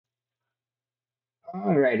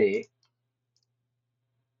Alrighty,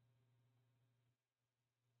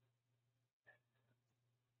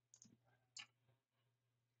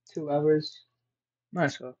 2 hours.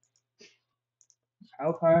 Nice go.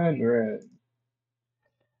 Alpine Red.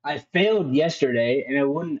 I failed yesterday and it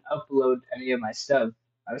wouldn't upload any of my stuff.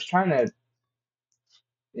 I was trying to,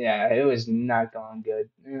 yeah, it was not going good.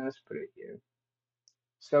 Yeah, that's pretty cute.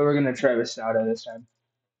 So we're gonna try Risotto this time.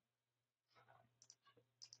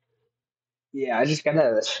 Yeah, I just got out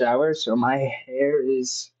of the shower, so my hair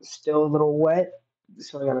is still a little wet.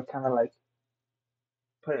 So I gotta kind of like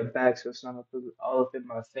put it back so it's not all up in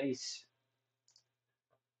my face.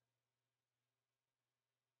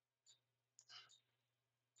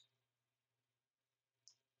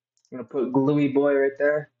 I'm gonna put Gluey Boy right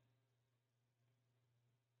there.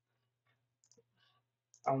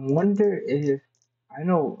 I wonder if I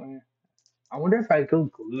know. I wonder if I go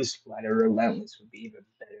glue splatter relentless would be even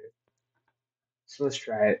better. So let's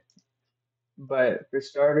try it. But for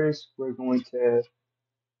starters, we're going to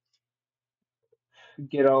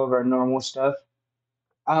get all of our normal stuff.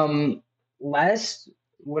 Um, last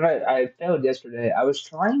when I failed yesterday, I was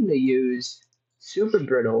trying to use super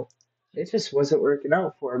brittle. It just wasn't working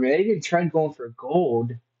out for me. I even tried going for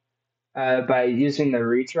gold by using the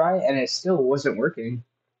retry, and it still wasn't working.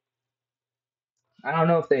 I don't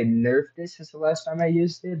know if they nerfed this since the last time I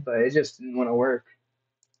used it, but it just didn't want to work.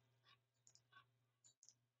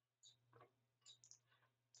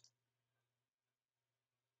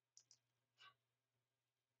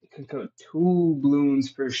 It can go 2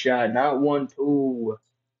 balloons per shot, not one, two.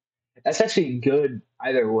 That's actually good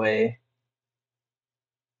either way.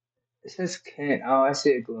 It says can't. Oh, I see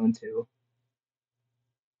it glowing too.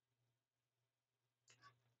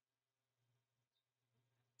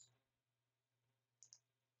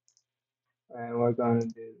 And we're gonna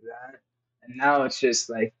do that. And now it's just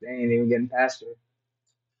like they ain't even getting past her.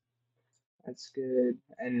 That's good.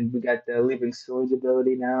 And we got the leaving swords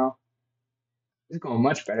ability now. It's going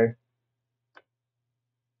much better.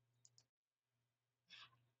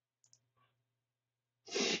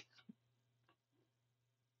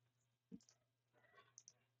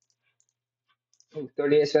 Oh,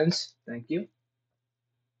 38 cents. Thank you.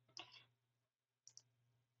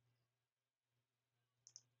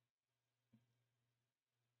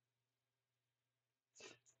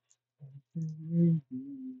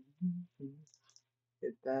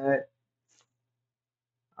 Get that.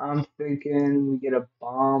 I'm thinking we get a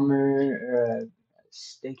bomber or a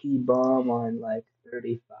sticky bomb on like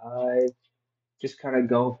 35. Just kind of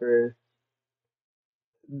go for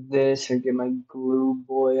this and get my glue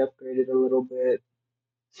boy upgraded a little bit.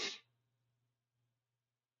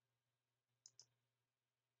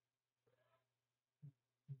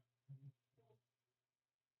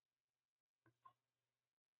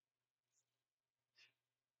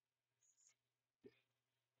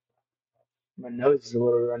 My nose is a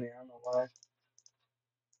little runny. I don't know why.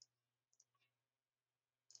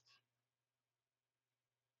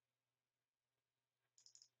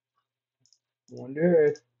 Wonder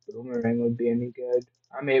if boomerang would be any good.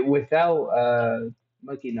 I mean, without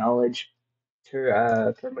monkey knowledge,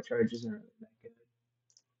 permacharge isn't really that good.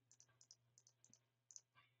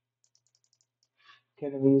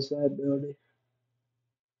 Can't even use that ability.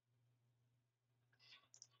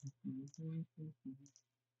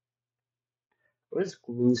 What does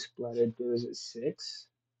glue splatter do? Is it six?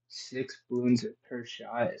 6 balloons per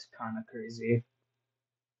shot is kind of crazy.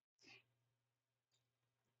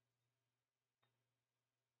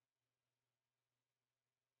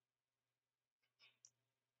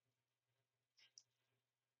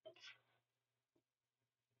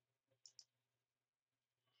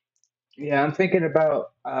 Yeah, I'm thinking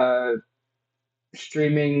about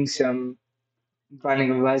streaming some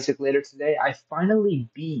Binding of Isaac later today. I finally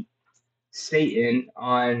beat Satan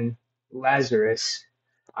on Lazarus.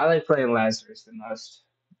 I like playing Lazarus the most.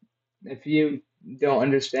 If you don't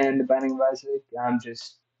understand the Binding of Isaac, I'm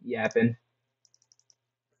just yapping.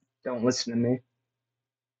 Don't listen to me.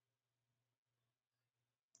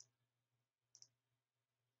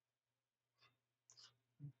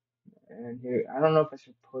 And here, I don't know if I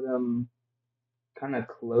should put him kind of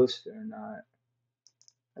close or not.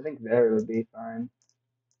 I think there would be fine.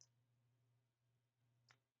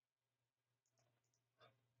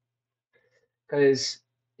 Because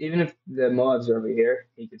even if the mobs are over here,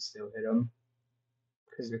 he could still hit them.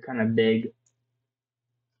 Because they're kind of big.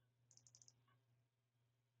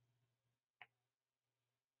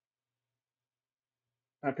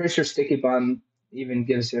 I'm pretty sure Sticky Bomb even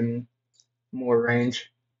gives him more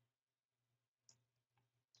range.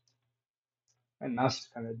 My mouse is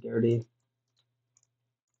kind of dirty.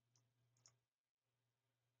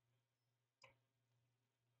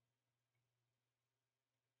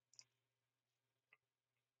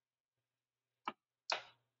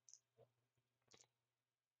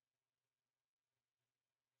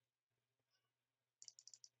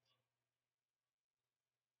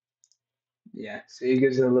 Yeah, so he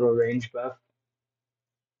gives it a little range buff.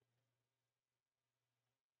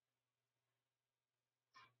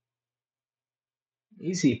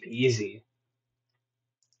 Easy peasy.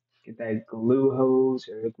 Get that glue hose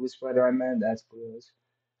or glue splitter I meant. That's glue hose.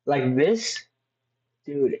 Like this,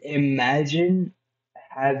 dude. Imagine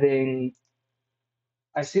having.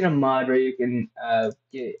 I've seen a mod where you can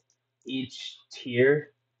get each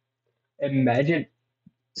tier. Imagine,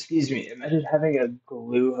 excuse me. Imagine having a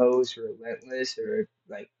glue hose or relentless or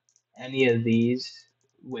like any of these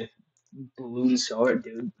with balloon sword,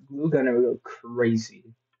 dude. Glue gunner would go crazy.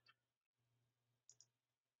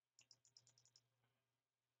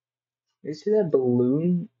 You see that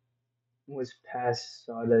balloon was past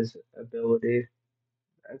Sada's ability.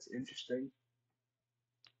 That's interesting.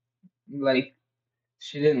 Like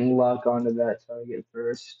she didn't lock onto that target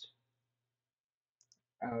first.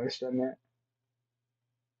 I understand that.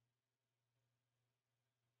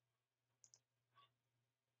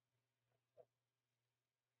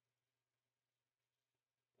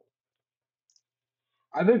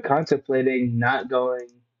 I've been contemplating not going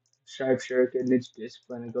sharp shuriken, ninja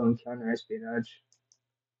discipline, and going counter espionage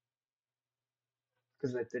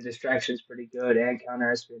because like the distraction's pretty good and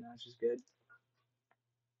counter espionage is good.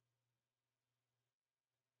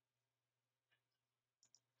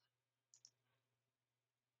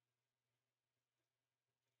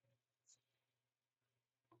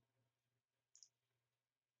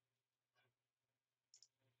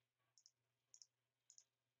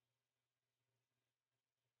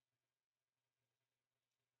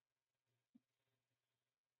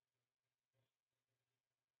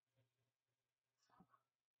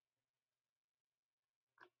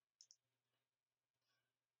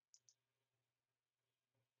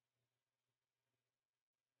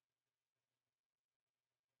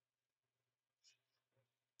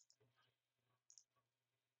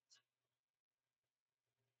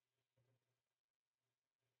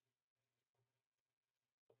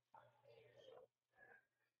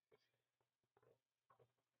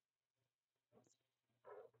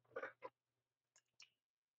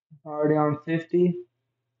 Already on 50,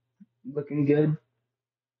 looking good.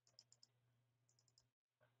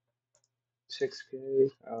 6K.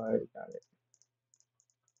 Alright, got it.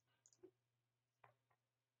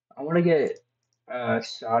 I want to get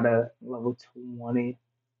Sada level 20.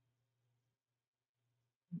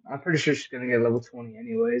 I'm pretty sure she's gonna get level 20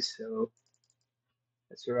 anyways, so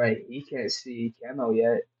that's right. He can't see camo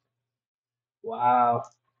yet. Wow.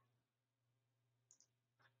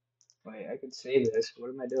 Wait, I can save this. What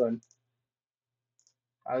am I doing?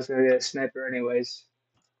 I was gonna get a sniper anyways.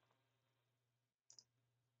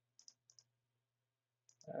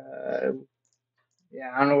 Uh,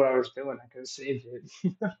 yeah, I don't know what I was doing. I could have saved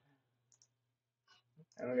it.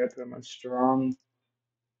 I don't got to put him on strong.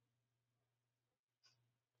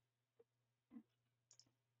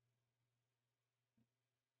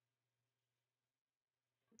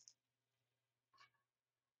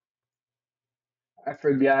 I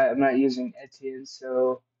forgot I'm not using Etienne,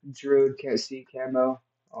 so Druid can't see camo.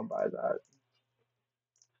 I'll buy that.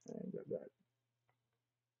 And get that.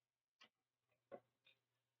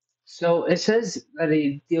 So it says that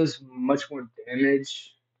he deals much more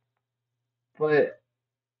damage, but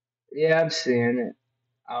yeah, I'm seeing it.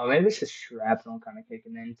 Oh, maybe it's the shrapnel kind of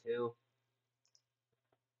kicking in too.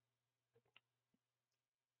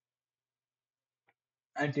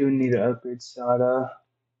 I do need to upgrade Sada.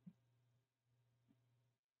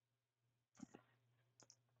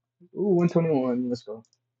 Ooh, 121. Let's go.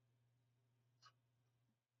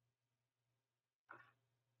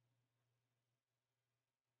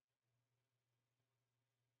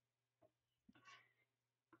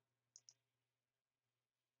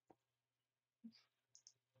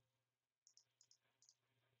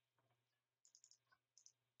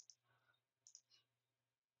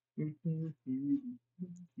 And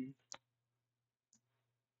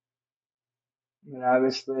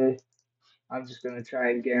obviously, I'm just gonna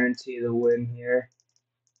try and guarantee the win here.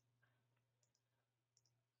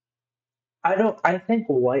 I think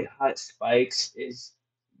White Hot Spikes is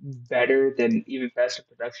better than even faster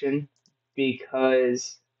production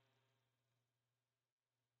because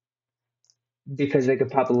because they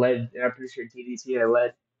could pop a lead, and I'm pretty sure DDT had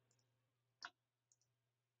lead,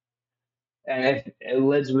 and if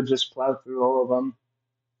leads would just plow through all of them.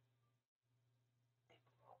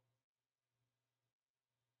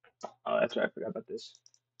 Oh, that's right, I forgot about this.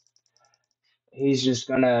 He's just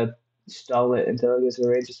gonna stall it until it gets a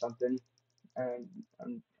range or something, and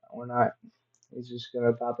or not. He's just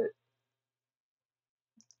gonna pop it.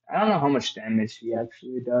 I don't know how much damage he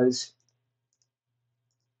actually does.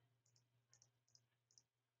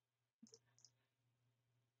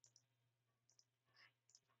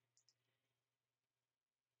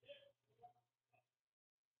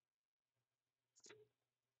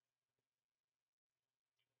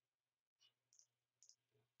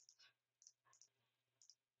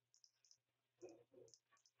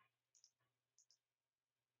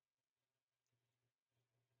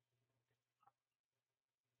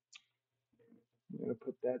 gonna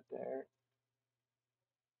put that there.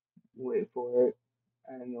 Wait for it.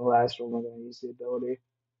 And the last one we're gonna use the ability.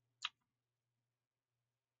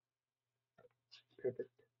 Perfect.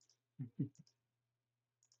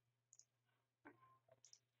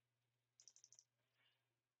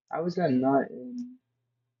 How was that not in?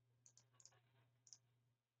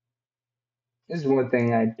 This is one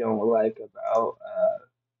thing I don't like about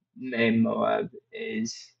main Moab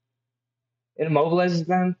is it immobilizes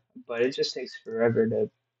them, but it just takes forever to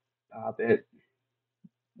pop it.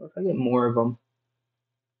 What if I get more of them?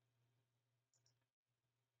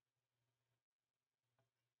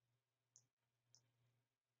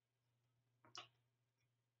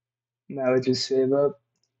 That would just save up.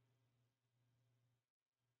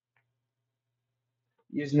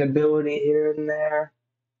 Use an ability here and there.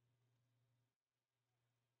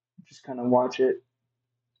 Just kind of watch it.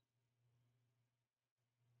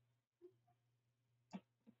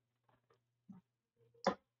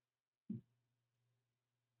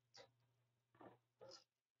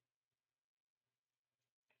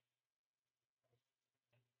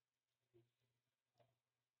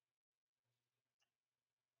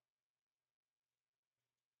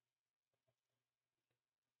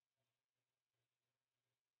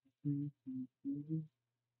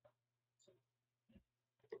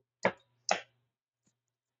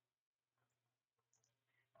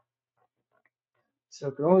 So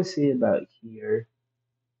I can only see about here.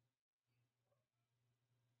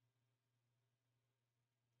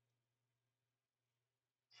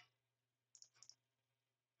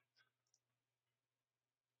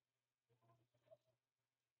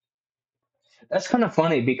 That's kind of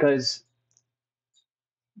funny because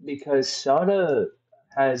Sada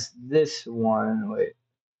has this one. Wait,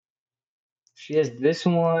 she has this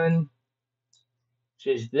one.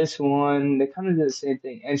 She has this one. They kind of do the same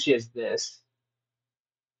thing, and she has this.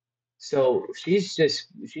 So she's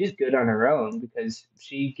good on her own because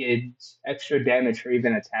she gets extra damage for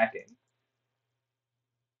even attacking,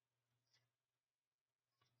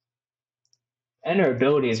 and her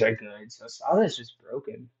abilities are good. So Sada's just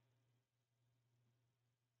broken,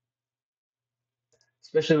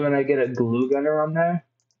 especially when I get a glue gunner on there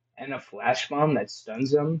and a flash bomb that stuns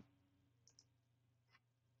them.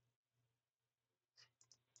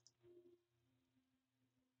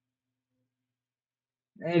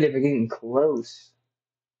 And if they're getting close.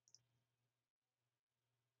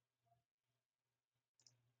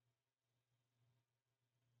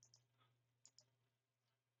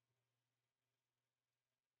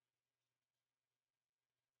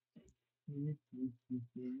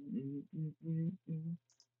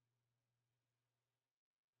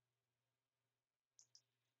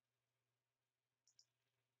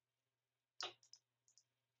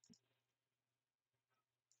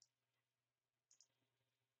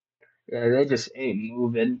 Yeah, they just ain't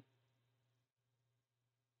moving.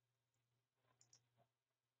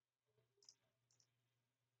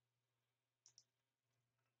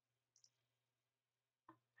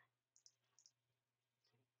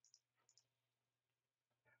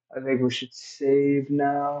 I think we should save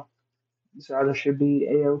now. Zara should be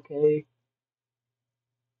a-okay.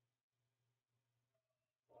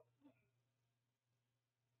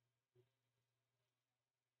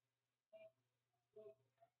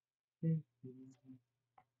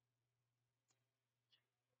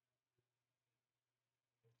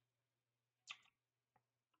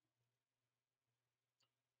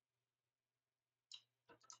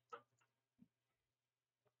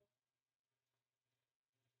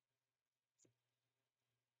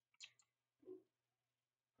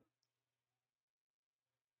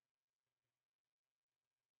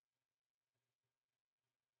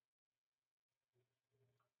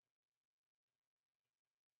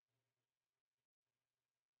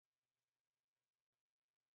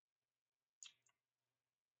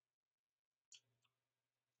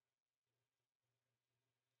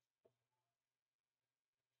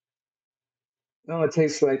 No, it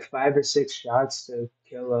takes like 5 or 6 shots to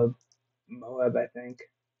kill a Moab, I think.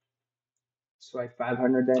 It's like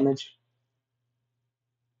 500 damage,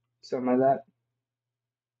 something like that.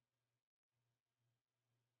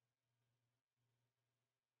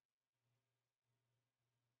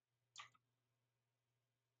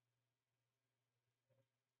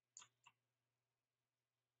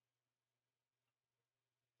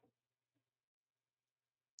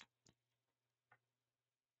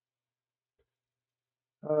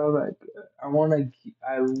 Like I wanted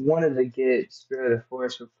to get Spirit of the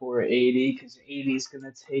Forest for 480 because 80 is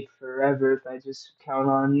gonna take forever if I just count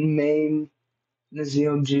on main. The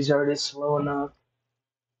ZOMG's already slow enough.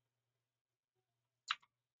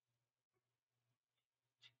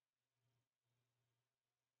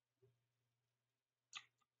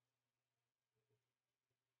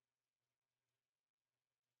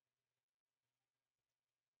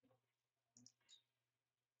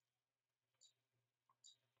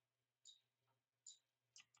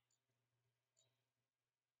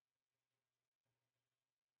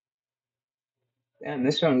 Damn,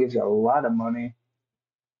 this one gives you a lot of money.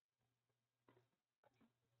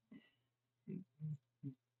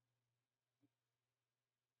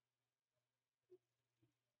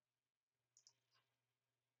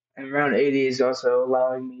 And round 80 is also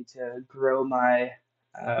allowing me to grow my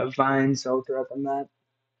vines all throughout the map.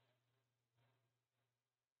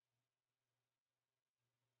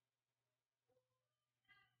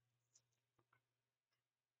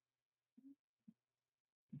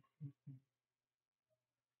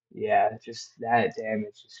 Yeah, just that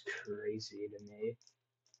damage is crazy to me.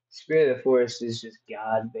 Spirit of the Forest is just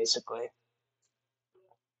God, basically.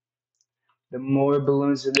 The more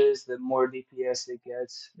balloons it is, the more DPS it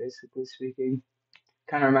gets, basically speaking.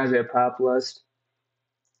 Kind of reminds me of Pop Lust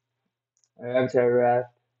or Avatar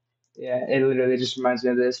Wrath. Yeah, it literally just reminds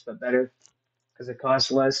me of this, but better because it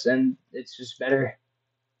costs less and it's just better.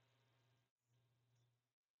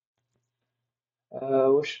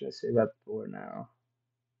 What should I say about 4 now?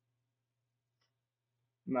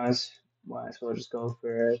 Might as, might as well just go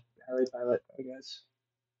for a heli pilot, I guess.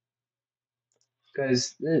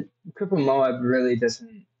 Because the Cripple Moab really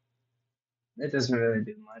doesn't. It doesn't really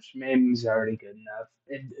do much. Maiden's already good enough.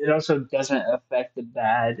 It also doesn't affect the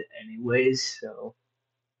bad anyways, so.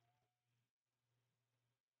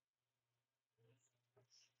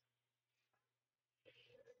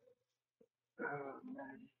 Oh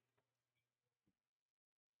man.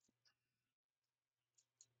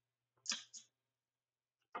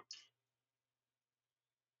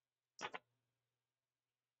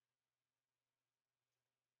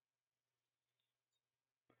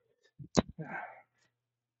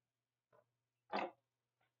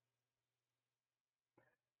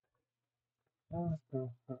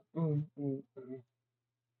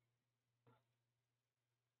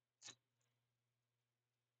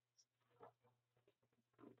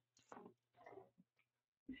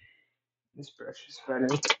 This brush is funny.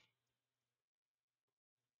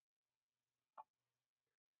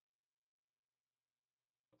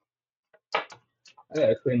 I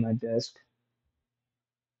gotta clean my desk.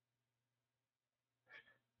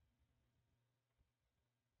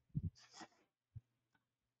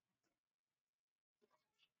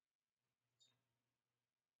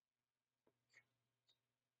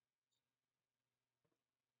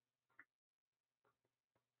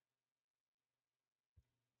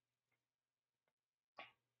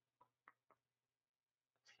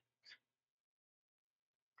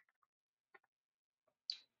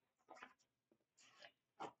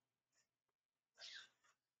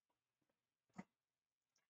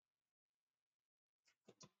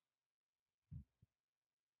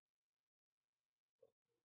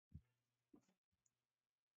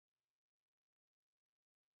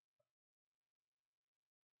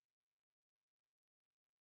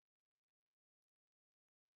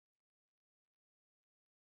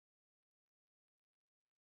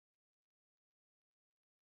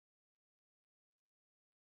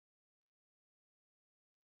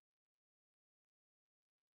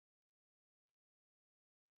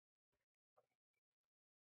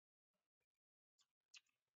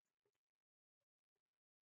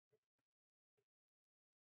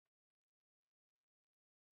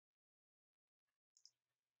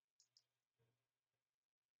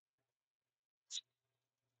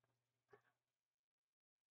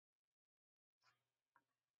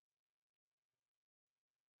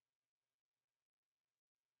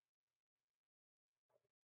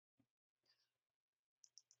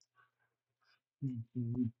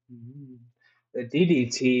 The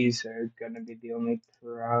DDTs are gonna be the only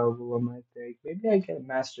problem, I think. Maybe I get a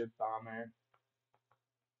Master Bomber.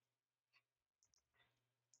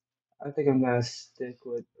 I think I'm gonna stick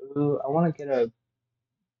with. Ooh, I want to get a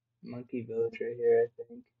Monkey Village right here, I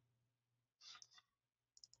think.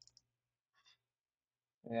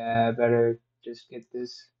 Yeah, I better just get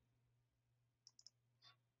this.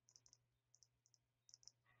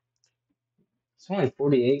 It's only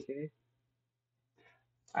 48k.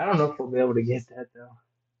 I don't know if we'll be able to get that though.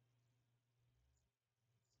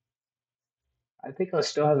 I think I'll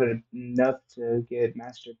still have enough to get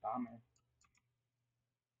Master Bomber.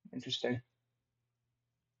 Interesting.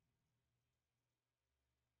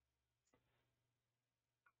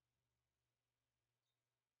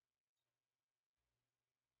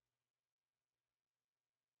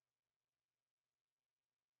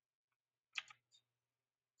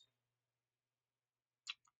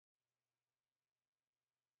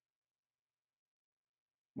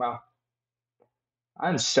 Wow,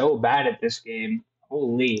 I'm so bad at this game.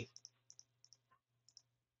 Holy.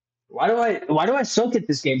 Why do I suck at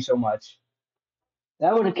this game so much?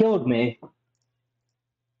 That would have killed me.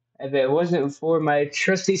 If it wasn't for my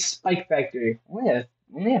trusty spike factory, only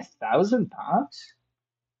 1,000 pops.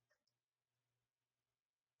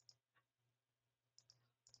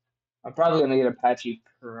 I'm probably gonna get Apache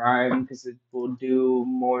Prime because it will do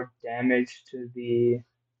more damage to the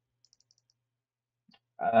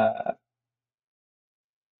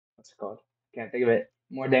what's it called? Can't think of it.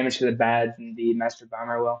 More damage to the bad than the Master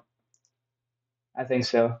Bomber will. I think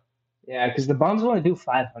so. Yeah, because the bombs only do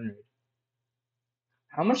 500.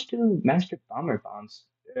 How much do Master Bomber bombs?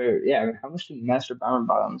 Yeah, how much do Master Bomber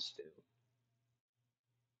bombs do?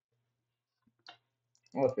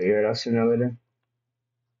 We'll figure it out sooner or later.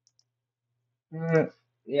 Uh,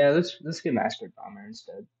 yeah, let's get Master Bomber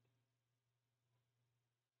instead.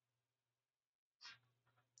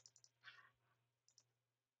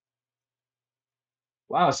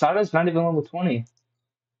 Wow, Sada's not even level 20.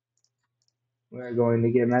 We're going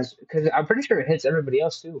to get Master because I'm pretty sure it hits everybody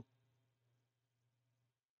else too.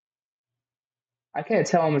 I can't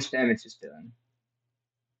tell how much damage it's doing.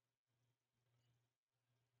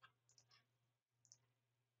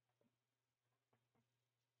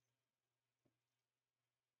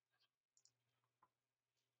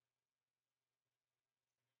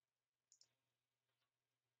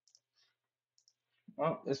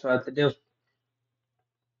 Well, that's what I have to do.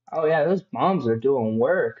 Oh yeah, those bombs are doing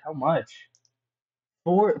work. How much?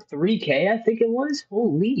 3K, I think it was.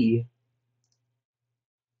 Holy.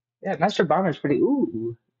 Yeah, Master Bomber's pretty.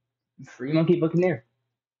 Ooh, free Monkey Buccaneer.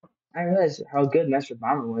 I realized how good Master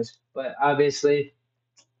Bomber was, but obviously,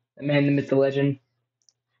 the man, the myth, the legend,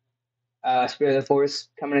 Spirit of the Force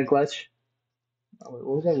coming in clutch. Oh, wait,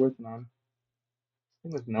 what was I working on? I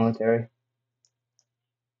think it was military.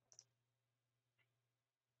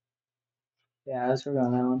 Yeah, let's work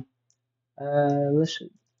on that one. Let's.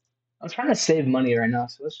 I'm trying to save money right now,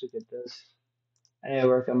 so let's look at this. I need to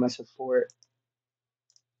work on my support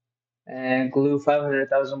and glue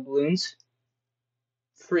 500,000 balloons.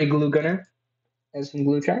 Free glue gunner and some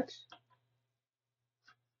glue tracks.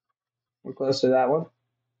 We're close to that one.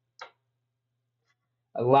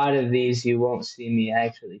 A lot of these you won't see me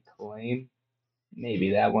actually claim.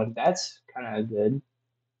 Maybe that one. That's kind of good.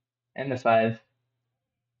 And the five.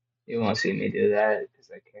 You won't see me do that because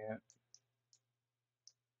I can't.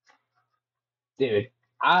 Dude,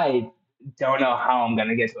 I don't know how I'm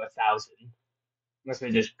gonna get to 1,000 unless I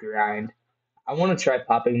just grind. I want to try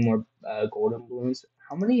popping more golden balloons.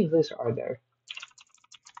 How many of those are there?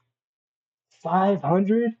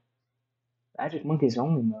 500? Magic Monkey's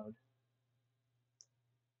only mode.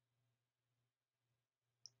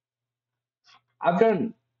 I've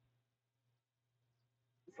done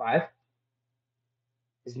five.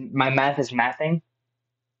 My math is mathing.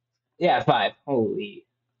 Yeah, five. Holy,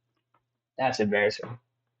 that's embarrassing.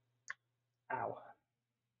 Ow.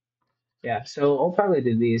 Yeah, so I'll probably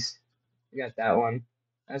do these. I got that one.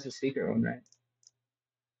 That's a secret one, right?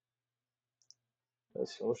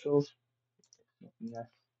 Those socials. Yeah.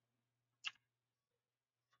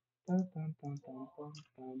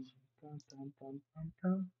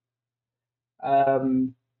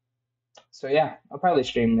 Um. So yeah, I'll probably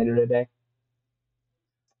stream later today.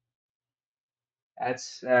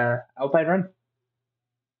 That's Alpine Run.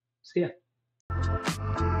 See ya.